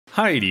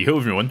Hi-de ho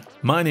everyone,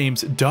 my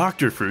name's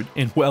Dr. Fruit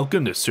and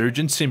welcome to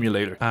Surgeon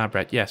Simulator.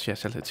 Brett, yes,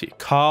 let's see.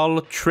 Call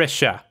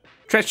Trisha.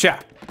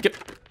 Trisha,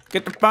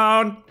 get the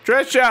phone.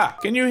 Trisha,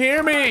 can you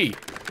hear me?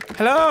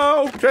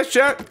 Hello,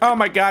 Trisha. Oh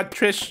my God,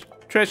 Trisha.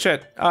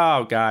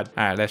 Oh God.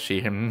 All right, let's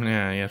see him.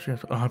 Yeah, yes.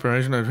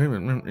 Operation.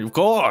 Of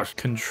course.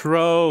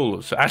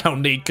 Controls. I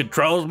don't need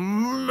controls.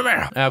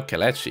 Okay,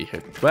 let's see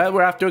here. Well,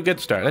 we're off to a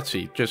good start. Let's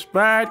see. Just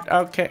right.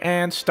 Okay,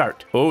 and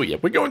start. Oh yeah,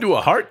 we're going to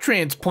a heart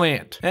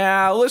transplant.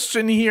 Now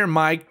listen here,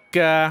 Mike.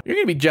 You're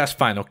gonna be just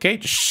fine. Okay.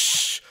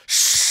 Just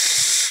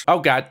shh. Oh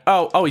God.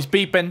 Oh, he's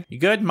beeping. You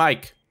good,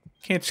 Mike?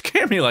 Can't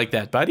scare me like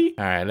that, buddy.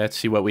 All right, let's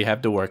see what we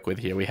have to work with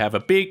here. We have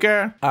a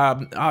beaker.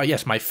 Oh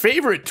yes, my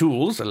favorite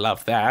tools. I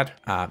love that.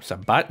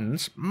 Some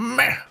buttons.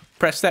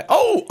 Press that.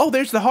 Oh,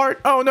 there's the heart.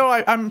 Oh no,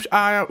 I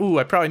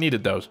probably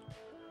needed those.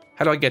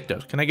 How do I get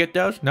those? Can I get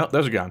those? No,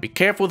 those are gone. Be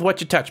careful with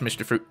what you touch,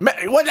 Mr. Fruit.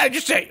 What did I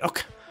just say?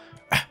 Okay.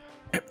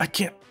 I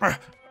can't.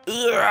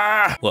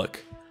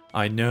 Look,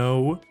 I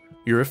know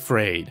you're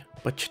afraid,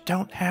 but you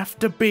don't have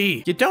to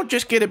be. You don't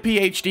just get a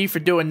PhD for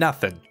doing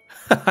nothing.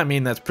 I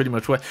mean, that's pretty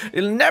much what.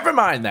 Never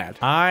mind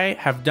that. I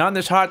have done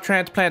this heart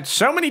transplant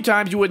so many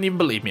times you wouldn't even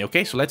believe me.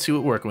 Okay, so let's see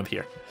what we're working with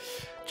here.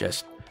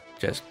 Just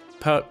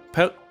poke.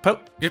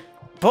 Just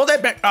pull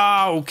that back.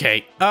 Oh,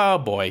 okay. Oh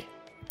boy,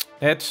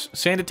 that's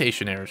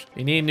sanitation errors.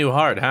 You need a new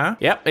heart, huh?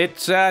 Yep,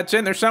 it's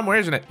in there somewhere,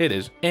 isn't it? It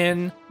is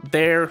in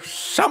there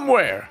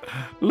somewhere.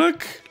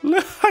 Look,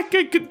 I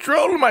can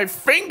control my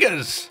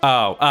fingers.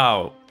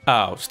 Oh,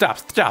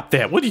 stop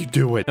that. What are you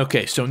doing?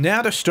 Okay, so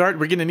now to start,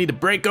 we're gonna need to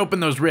break open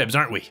those ribs,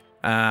 aren't we?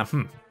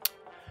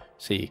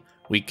 See,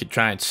 we could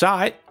try and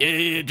saw it.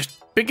 Just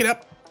pick it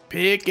up.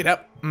 Okay,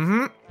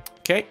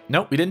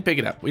 nope, we didn't pick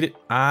it up. We did.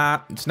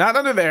 It's not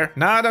under there.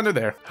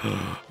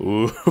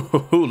 Ooh,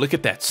 look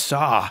at that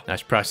saw. I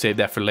should probably save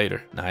that for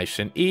later. Nice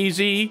and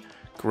easy.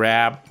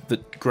 Grab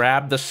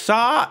the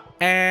saw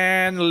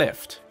and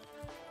lift.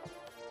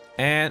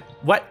 And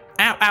what?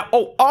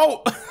 Ow!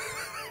 Oh!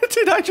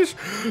 Did I just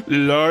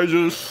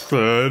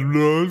stand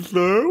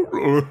myself?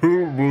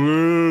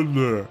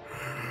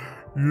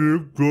 You're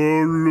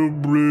gonna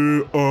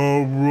be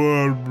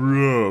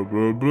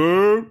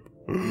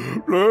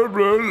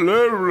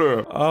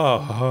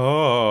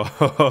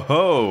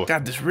Oh,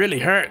 God, this really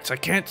hurts. I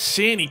can't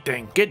see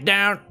anything. Get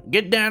down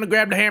and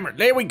grab the hammer.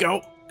 There we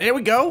go.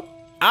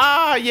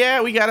 Ah,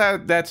 yeah, we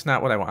gotta. That's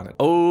not what I wanted.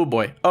 Oh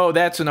boy. Oh,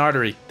 that's an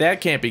artery. That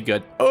can't be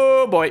good.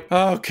 Oh boy.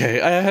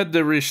 Okay, I had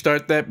to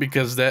restart that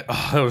because that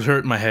was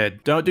hurting my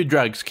head. Don't do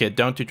drugs, kid.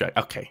 Don't do drugs.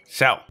 Okay,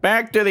 so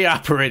back to the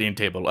operating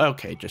table.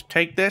 Okay, just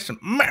take this and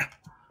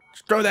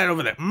just throw that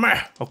over there.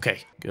 Okay,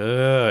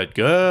 good.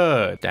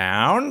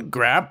 Down.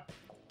 Grab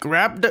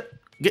the.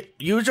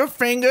 Use your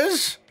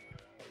fingers.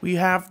 We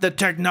have the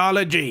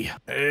technology.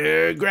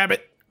 Grab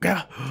it.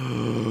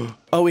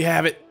 Oh, we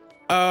have it.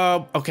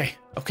 Okay.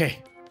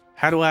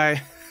 How do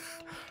I?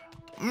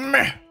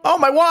 Oh,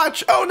 my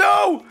watch! Oh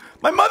no!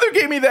 My mother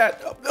gave me that!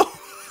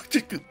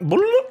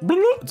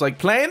 It's like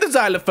playing the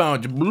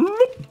xylophone.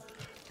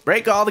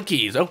 Break all the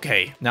keys.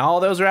 Okay, now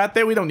all those are out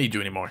there. We don't need you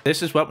anymore.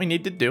 This is what we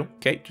need to do.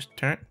 Okay, just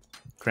turn.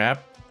 Grab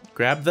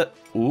the...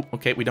 Ooh,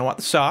 okay, we don't want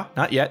the saw.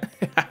 Not yet.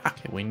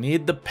 Okay, we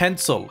need the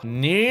pencil.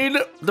 Get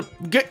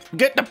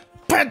the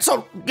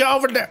pencil! Get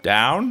over there!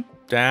 Down.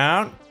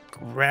 Grab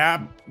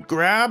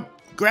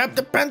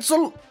the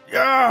pencil!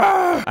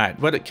 Yeah. All right,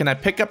 what can I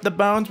pick up the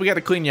bones? We got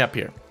to clean you up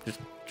here.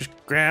 Just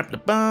grab the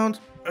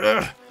bones.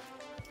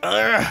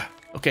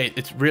 Okay,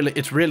 it's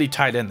really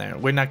tight in there.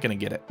 We're not gonna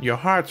get it. Your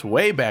heart's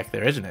way back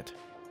there, isn't it?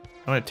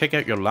 I want to take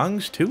out your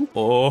lungs too.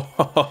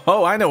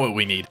 Oh, I know what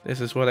we need.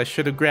 This is what I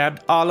should have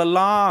grabbed all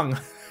along.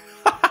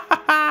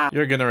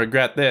 You're gonna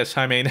regret this.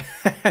 I mean,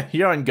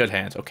 you're in good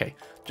hands. Okay,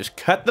 just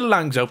cut the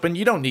lungs open.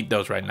 You don't need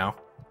those right now.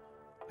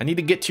 I need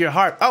to get to your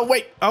heart. Oh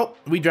wait. Oh,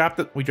 we dropped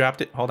it.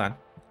 Hold on.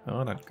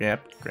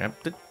 Grab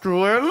the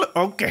drill.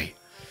 Okay.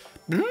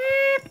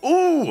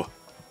 Ooh.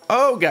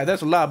 Oh, God,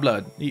 that's a lot of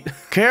blood.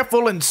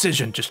 Careful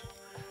incision. Just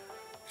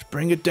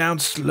bring it down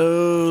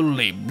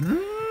slowly.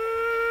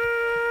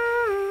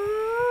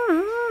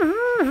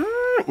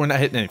 We're not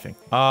hitting anything.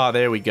 Oh,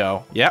 there we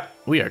go. Yep,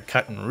 we are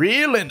cutting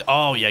real in.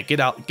 Oh, yeah, get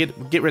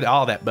rid of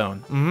all that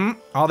bone.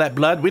 All that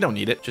blood, we don't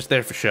need it. Just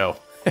there for show.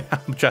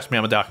 Trust me,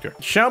 I'm a doctor.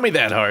 Show me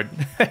that heart.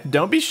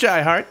 Don't be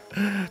shy, heart.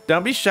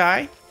 Don't be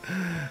shy.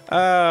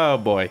 Oh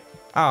boy.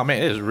 Oh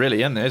man, it is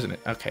really in there, isn't it?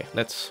 Okay,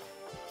 let's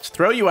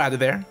throw you out of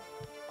there.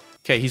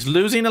 Okay, he's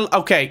losing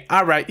okay,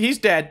 all right, he's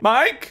dead.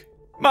 Mike,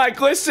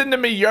 listen to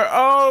me. You're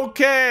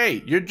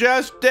okay. You're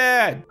just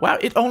dead. Wow,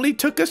 it only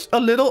took us a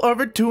little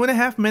over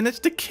 2.5 minutes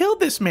to kill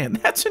this man.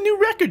 That's a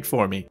new record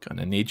for me.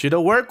 Gonna need you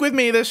to work with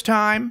me this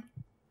time.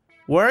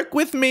 Work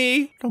with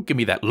me. Don't give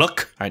me that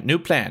look. All right, new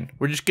plan.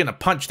 We're just gonna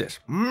punch this.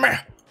 Move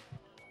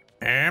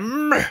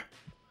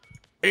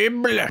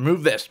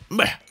this.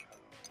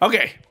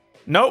 Okay.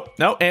 Nope.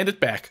 No, and it's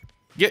back.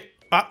 Get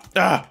up.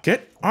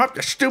 Get up,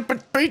 you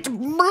stupid piece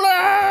of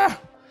blah.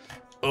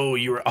 Oh,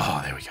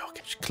 there we go.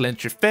 Okay, just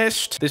clench your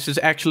fist. This is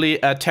actually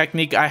a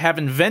technique I have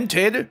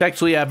invented. It's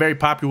actually very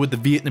popular with the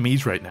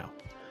Vietnamese right now.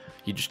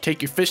 You just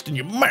take your fist and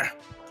you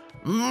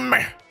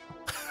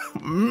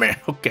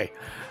okay.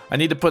 I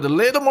need to put a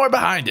little more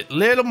behind it.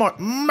 Little more.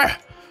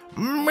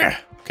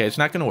 Okay, it's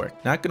not gonna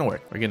work. Not gonna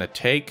work. We're gonna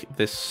take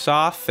this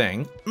saw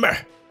thing.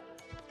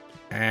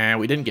 And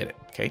we didn't get it.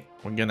 Okay,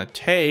 we're gonna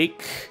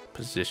take...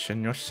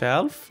 Position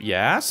yourself.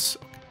 Yes.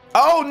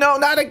 Oh, no,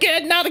 not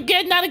again. Not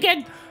again. Not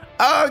again.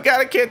 Oh,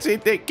 God, I can't see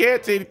anything.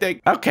 Can't see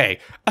anything. Okay,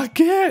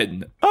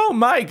 again. Oh,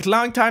 Mike,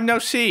 long time no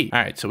see. All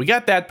right, so we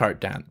got that part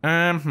down.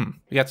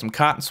 We got some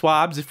cotton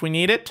swabs if we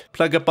need it.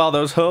 Plug up all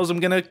those holes I'm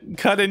gonna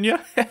cut in you.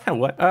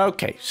 What?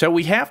 Okay, so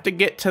we have to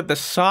get to the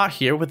saw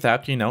here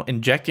without, you know,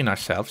 injecting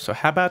ourselves. So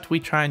how about we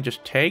try and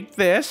just take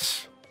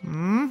this?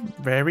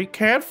 Very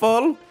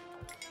careful.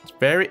 It's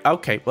very...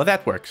 Okay, well,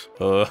 that works.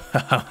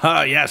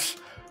 Yes.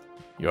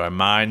 You are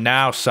mine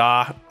now,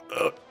 saw.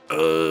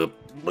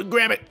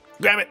 Grab it.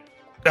 Grab it.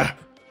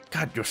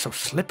 God, you're so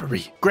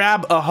slippery.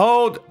 Grab a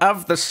hold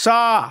of the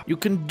saw. You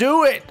can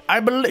do it. I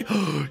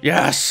believe.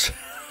 Yes.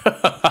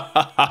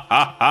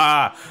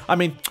 I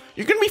mean,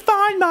 you're gonna be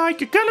fine,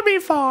 Mike. You're gonna be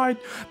fine.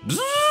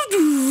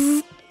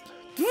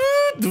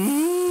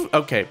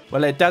 Okay,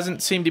 well, it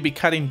doesn't seem to be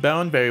cutting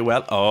bone very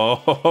well.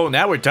 Oh,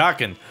 now we're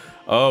talking.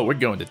 Oh, we're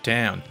going to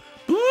town.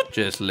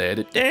 Just let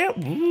it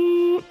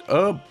down.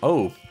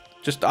 Oh,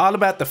 just all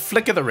about the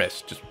flick of the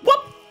wrist. Just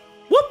whoop.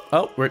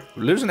 Oh, we're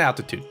losing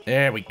altitude.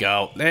 There we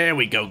go. There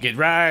we go. Get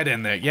right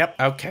in there. Yep.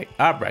 Okay.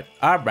 All right.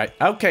 All right.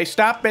 Okay.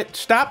 Stop it.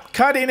 Stop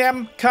cutting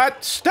him.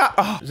 Cut. Stop.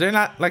 Oh, is there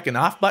not like an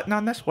off button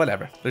on this?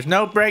 Whatever. There's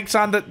no brakes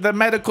on the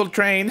medical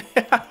train.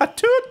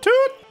 Toot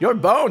toot. Your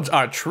bones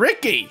are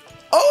tricky.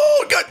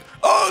 Oh God.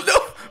 Oh no,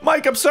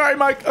 Mike. I'm sorry,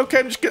 Mike. Okay.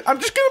 I'm just gonna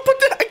put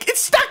that.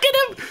 It's stuck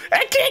in him.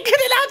 I can't get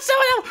it out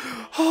somehow.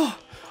 Oh,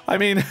 I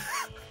mean.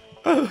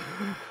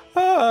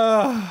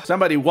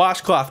 Somebody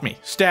washcloth me.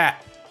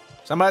 Stat.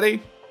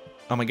 Somebody.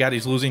 Oh my God,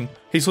 he's losing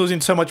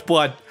so much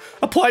blood.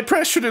 Apply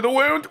pressure to the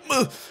wound.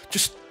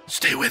 Just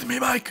stay with me,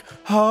 Mike.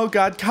 Oh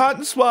God,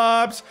 cotton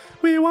swabs.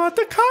 We want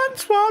the cotton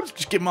swabs.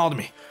 Just give them all to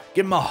me.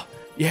 Give them all.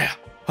 Yeah,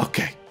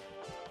 okay.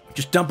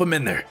 Just dump them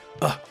in there.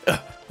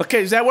 Okay,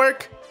 does that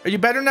work? Are you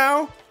better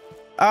now?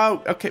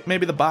 Oh, okay,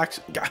 maybe the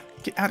box. Get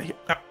out of here.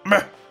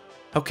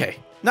 Okay,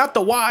 not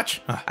the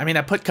watch. I mean,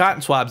 I put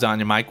cotton swabs on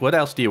you, Mike. What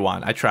else do you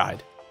want? I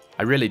tried.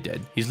 I really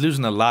did. He's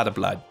losing a lot of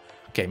blood.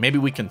 Okay, maybe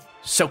we can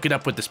soak it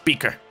up with the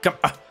speaker. Come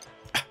on.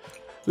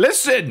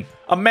 Listen,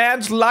 a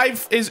man's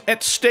life is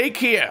at stake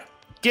here.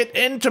 Get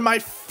into my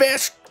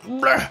fist.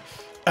 Come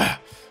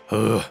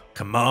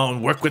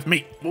on, work with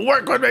me.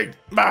 Work with me.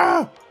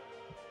 How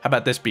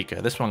about this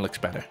beaker? This one looks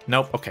better.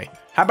 Nope, okay.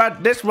 How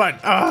about this one?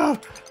 Oh,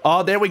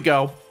 there we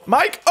go.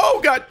 Mike,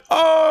 oh God,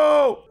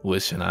 oh!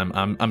 Listen,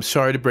 I'm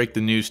sorry to break the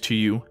news to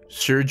you.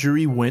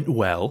 Surgery went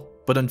well,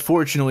 but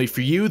unfortunately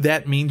for you,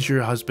 that means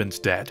your husband's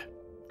dead.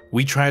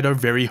 We tried our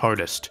very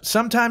hardest.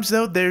 Sometimes,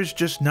 though, there's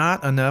just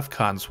not enough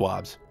cotton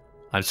swabs.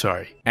 I'm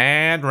sorry.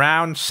 And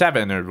round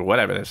 7, or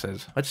whatever this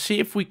is. Let's see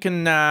if we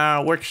can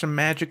work some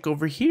magic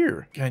over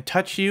here. Can I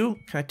touch you?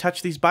 Can I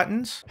touch these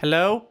buttons?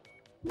 Hello?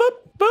 Boop,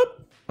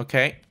 boop.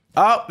 Okay.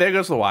 Oh, there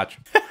goes the watch.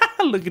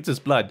 Look at this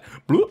blood.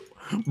 Bloop,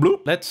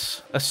 bloop.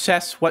 Let's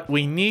assess what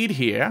we need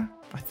here.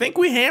 I think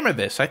we hammered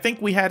this. I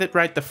think we had it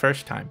right the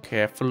first time.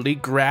 Carefully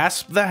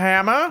grasp the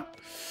hammer.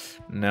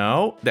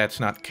 No, that's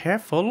not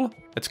careful.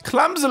 That's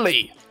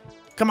clumsily.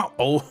 Come on.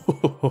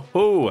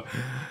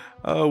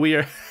 Oh,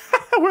 we're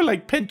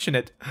like pinching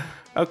it.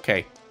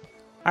 Okay.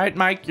 All right,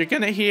 Mike, you're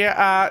gonna hear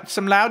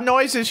some loud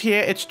noises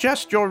here. It's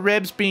just your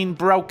ribs being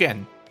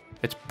broken.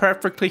 It's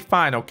perfectly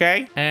fine,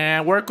 okay?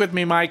 And work with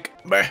me, Mike.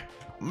 Boing,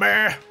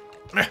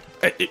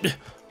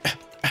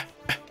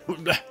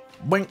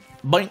 boing,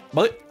 boing,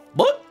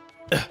 boing.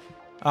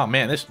 Oh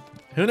man,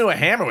 who knew a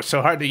hammer was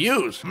so hard to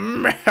use?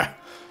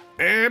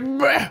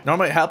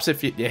 Normally it helps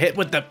if you hit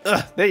with the...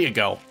 there you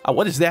go. Oh,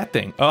 what is that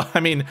thing? Oh, I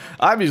mean,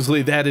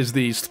 obviously that is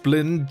the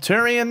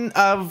splintering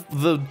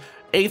of the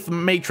 8th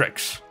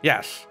matrix.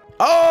 Yes.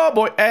 Oh,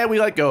 boy. And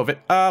we let go of it.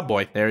 Oh,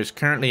 boy. There is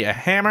currently a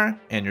hammer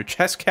in your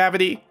chest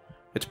cavity.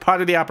 It's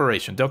part of the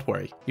operation. Don't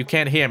worry. You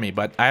can't hear me,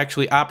 but I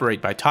actually operate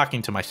by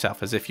talking to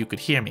myself as if you could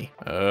hear me.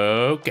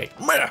 Okay.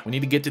 We need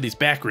to get to these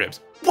back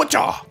ribs. Whatcha?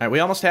 All right, we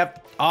almost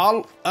have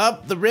all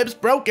of the ribs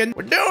broken.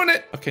 We're doing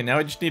it. Okay, now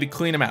I just need to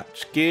clean them out.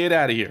 Just get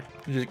out of here.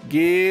 Just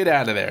get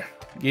out of there.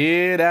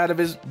 Get out of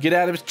his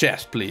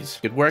chest, please.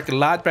 Could work a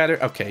lot better.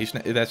 Okay,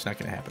 that's not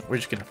gonna happen. We're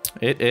just gonna...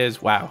 It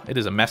is, wow, it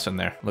is a mess in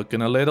there.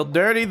 Looking a little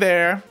dirty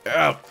there.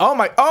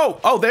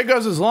 Oh, there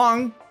goes his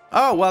lung.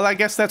 Oh, well, I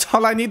guess that's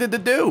all I needed to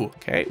do.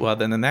 Okay, well,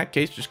 then in that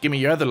case, just give me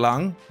your other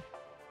lung.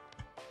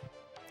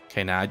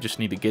 Okay, now I just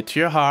need to get to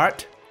your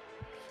heart.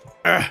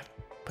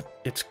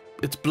 But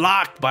it's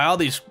blocked by all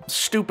these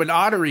stupid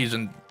arteries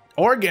and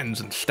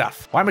organs and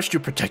stuff. Why must you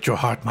protect your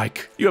heart,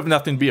 Mike? You have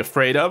nothing to be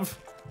afraid of.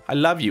 I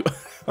love you.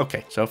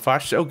 Okay, so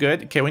far so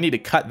good. Okay, we need to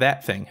cut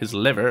that thing. His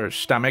liver or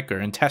stomach or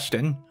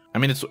intestine. I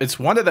mean, it's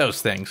one of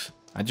those things.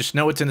 I just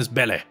know it's in his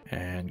belly.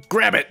 And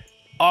grab it.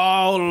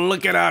 Oh,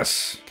 look at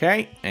us.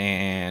 Okay,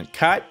 and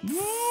cut.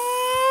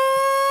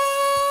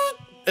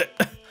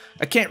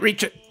 I can't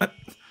reach it.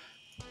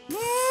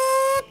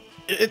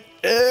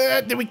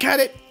 Did we cut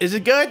it? Is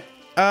it good?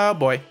 Oh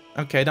boy.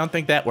 Okay, don't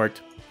think that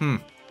worked.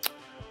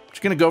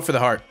 Just gonna go for the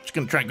heart. Just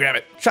gonna try and grab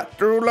it. Shot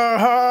through the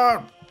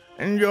heart,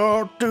 and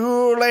you're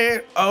too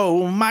late.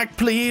 Oh, Mike,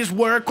 please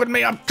work with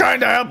me. I'm trying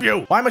to help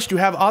you. Why must you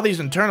have all these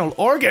internal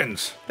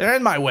organs? They're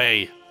in my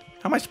way.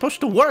 How am I supposed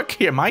to work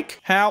here,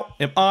 Mike? How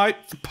am I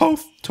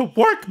supposed to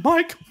work,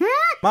 Mike?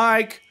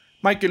 Mike,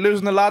 you're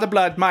losing a lot of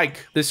blood,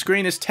 Mike. The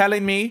screen is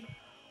telling me,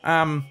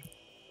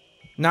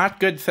 not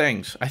good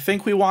things. I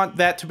think we want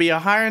that to be a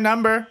higher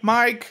number,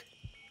 Mike.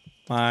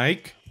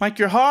 Mike,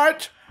 your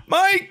heart.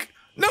 Mike,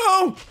 no,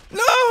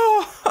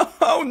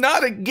 oh,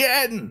 not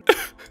again.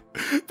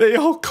 They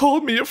all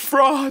called me a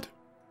fraud.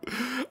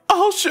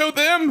 I'll show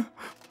them.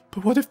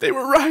 But what if they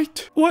were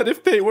right? What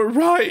if they were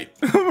right?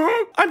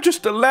 I'm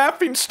just a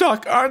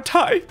laughingstock, aren't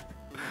I?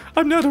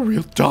 I'm not a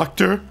real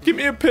doctor. Give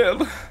me a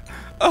pill.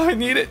 Oh, I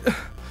need it.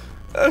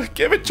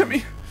 Give it to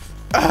me.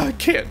 I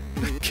can't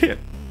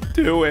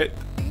do it.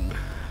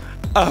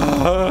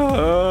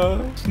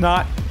 It's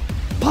not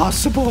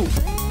possible.